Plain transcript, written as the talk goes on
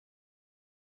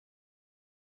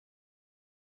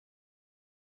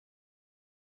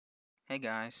Hey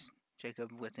guys,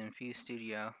 Jacob with Infuse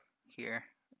Studio here.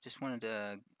 Just wanted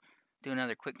to do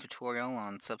another quick tutorial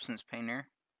on Substance Painter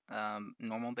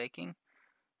normal baking.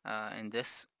 In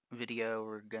this video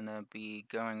we're gonna be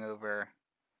going over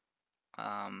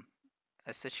um,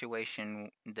 a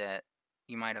situation that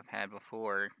you might have had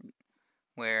before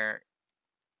where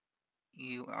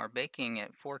you are baking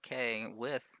at 4K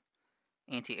with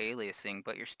anti-aliasing,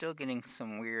 but you're still getting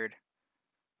some weird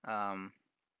um,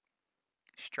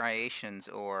 striations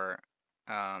or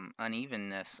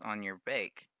unevenness on your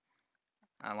bake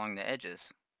along the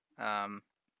edges. Um,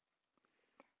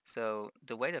 so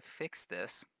the way to fix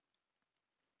this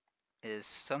is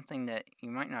something that you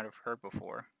might not have heard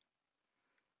before,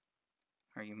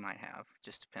 or you might have,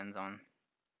 just depends on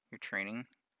your training.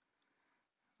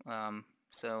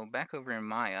 So back over in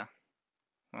Maya,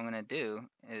 what I'm going to do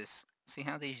is see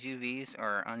how these UVs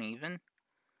are uneven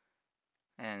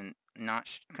and not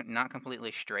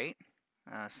completely straight.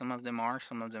 Some of them are,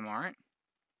 some of them aren't.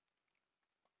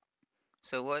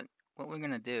 So what we're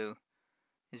going to do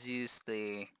is use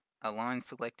the align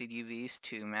selected UVs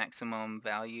to maximum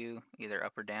value, either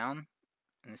up or down.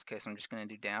 In this case I'm just going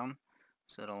to do down,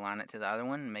 so it'll align it to the other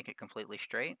one and make it completely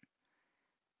straight.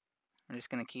 we're just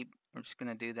going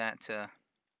to do that to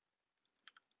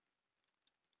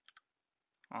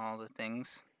all the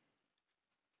things,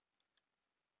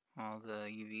 all the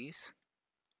UVs.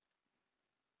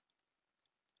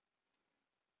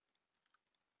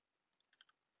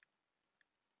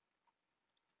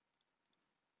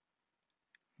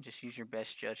 Just use your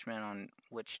best judgment on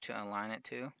which to align it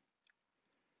to.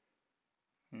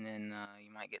 And then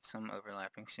you might get some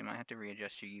overlapping, so you might have to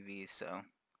readjust your UVs. So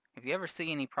if you ever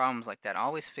see any problems like that,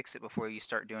 always fix it before you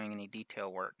start doing any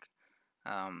detail work.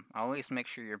 Always make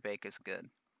sure your bake is good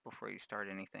before you start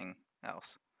anything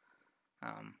else.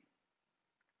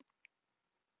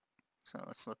 So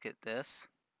let's look at this.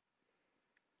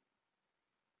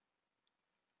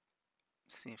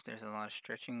 See if there's a lot of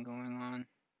stretching going on.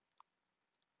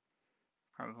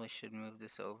 Probably should move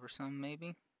this over some,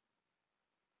 maybe.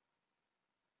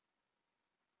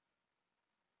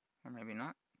 Or maybe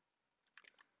not.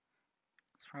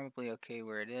 It's probably okay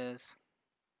where it is.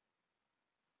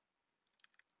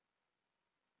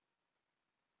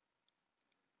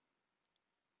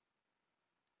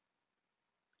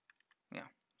 Yeah,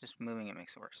 just moving it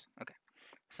makes it worse. Okay,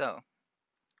 so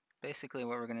basically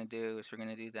what we're going to do is we're going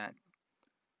to do that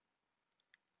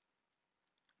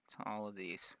to all of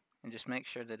these. And just make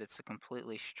sure that it's a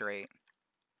completely straight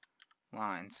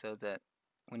line so that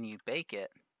when you bake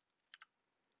it,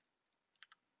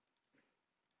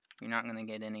 you're not going to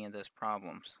get any of those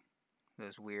problems,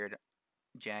 those weird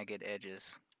jagged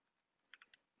edges,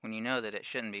 when you know that it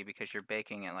shouldn't be because you're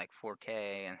baking at like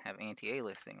 4K and have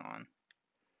anti-aliasing on.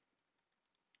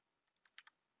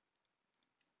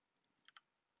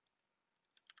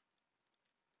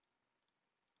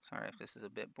 Sorry if this is a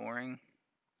bit boring.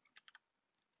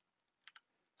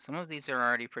 Some of these are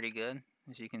already pretty good,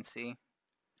 as you can see.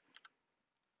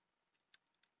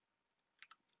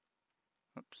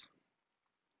 Oops.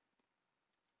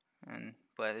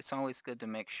 But it's always good to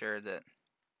make sure that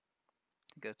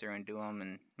to go through and do them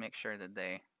and make sure that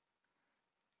they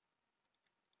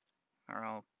are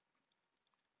all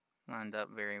lined up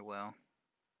very well.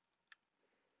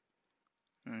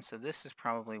 And so this is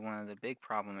probably one of the big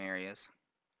problem areas.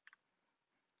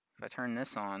 If I turn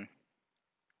this on,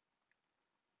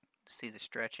 see the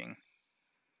stretching,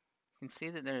 you can see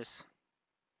that there's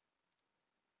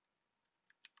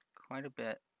quite a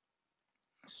bit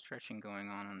of stretching going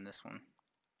on this one.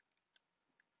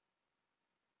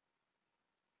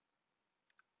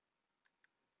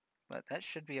 But that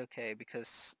should be okay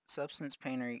because Substance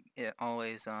Painter, it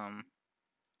always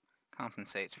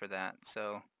compensates for that.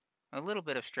 So a little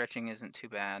bit of stretching isn't too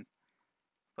bad,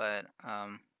 but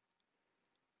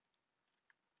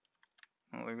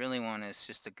what we really want is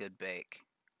just a good bake.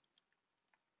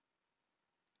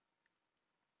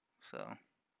 So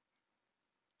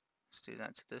let's do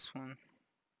that to this one.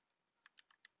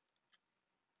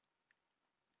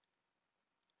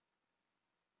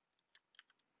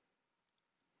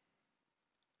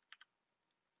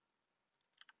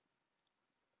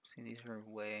 See, these are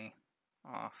way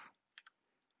off.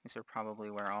 These are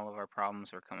probably where all of our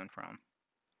problems are coming from.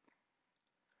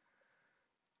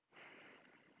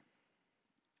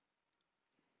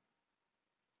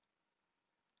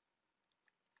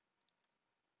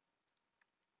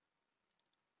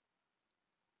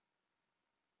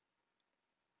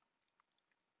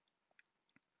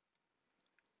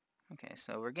 Okay,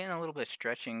 so we're getting a little bit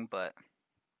stretching, but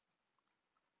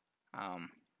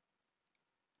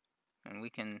and we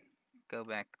can go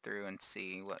back through and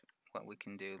see what what we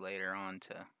can do later on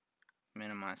to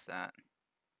minimize that,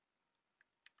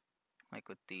 like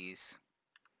with these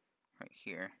right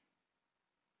here.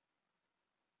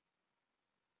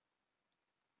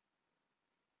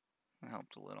 That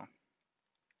helped a little.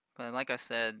 But like I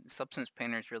said, Substance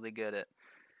Painter is really good at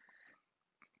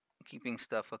keeping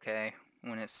stuff okay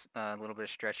when it's a little bit of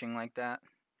stretching like that.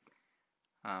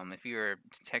 If you were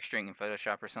texturing in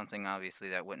Photoshop or something, obviously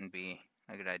that wouldn't be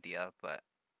a good idea, but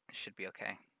it should be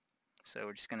okay. So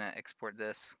we're just going to export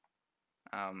this.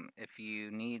 If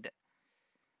you need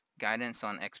guidance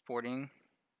on exporting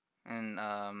and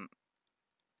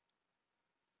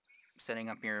setting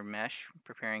up your mesh,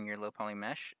 preparing your low poly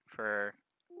mesh for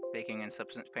baking in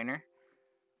Substance Painter,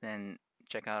 then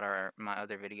check out my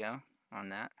other video on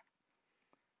that.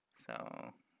 So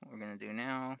what we're going to do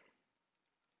now,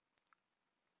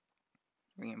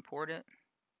 re-import it,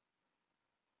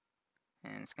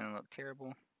 and it's going to look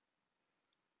terrible.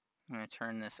 I'm going to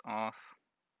turn this off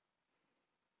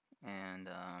and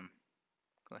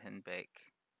go ahead and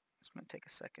bake. This might take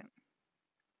a second.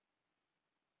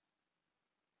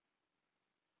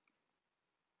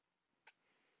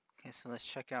 Okay, so let's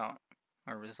check out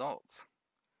our results.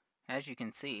 As you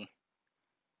can see,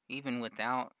 even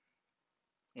without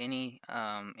any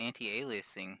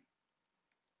anti-aliasing,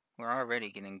 we're already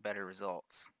getting better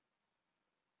results.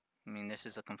 I mean, this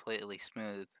is a completely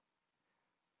smooth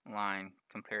line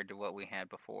compared to what we had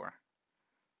before.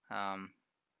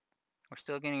 We're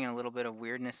still getting a little bit of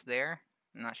weirdness there.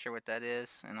 I'm not sure what that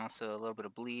is, and also a little bit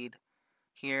of bleed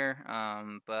here,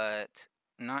 but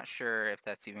not sure if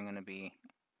that's even going to be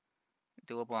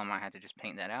doable. I might have to just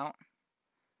paint that out.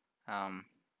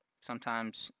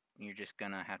 Sometimes you're just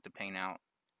going to have to paint out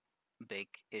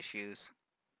bake issues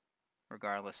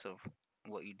regardless of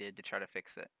what you did to try to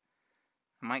fix it.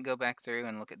 I might go back through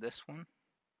and look at this one,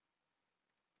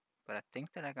 but I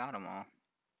think that I got them all.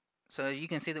 So you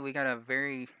can see that we got a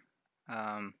very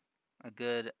a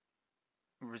good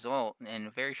result in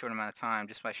a very short amount of time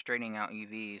just by straightening out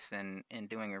UVs and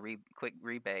doing a quick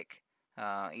rebake,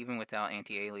 even without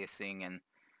anti-aliasing.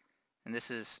 And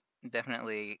this is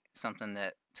definitely something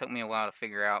that took me a while to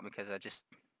figure out because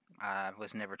I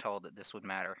was never told that this would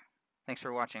matter. Thanks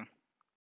for watching.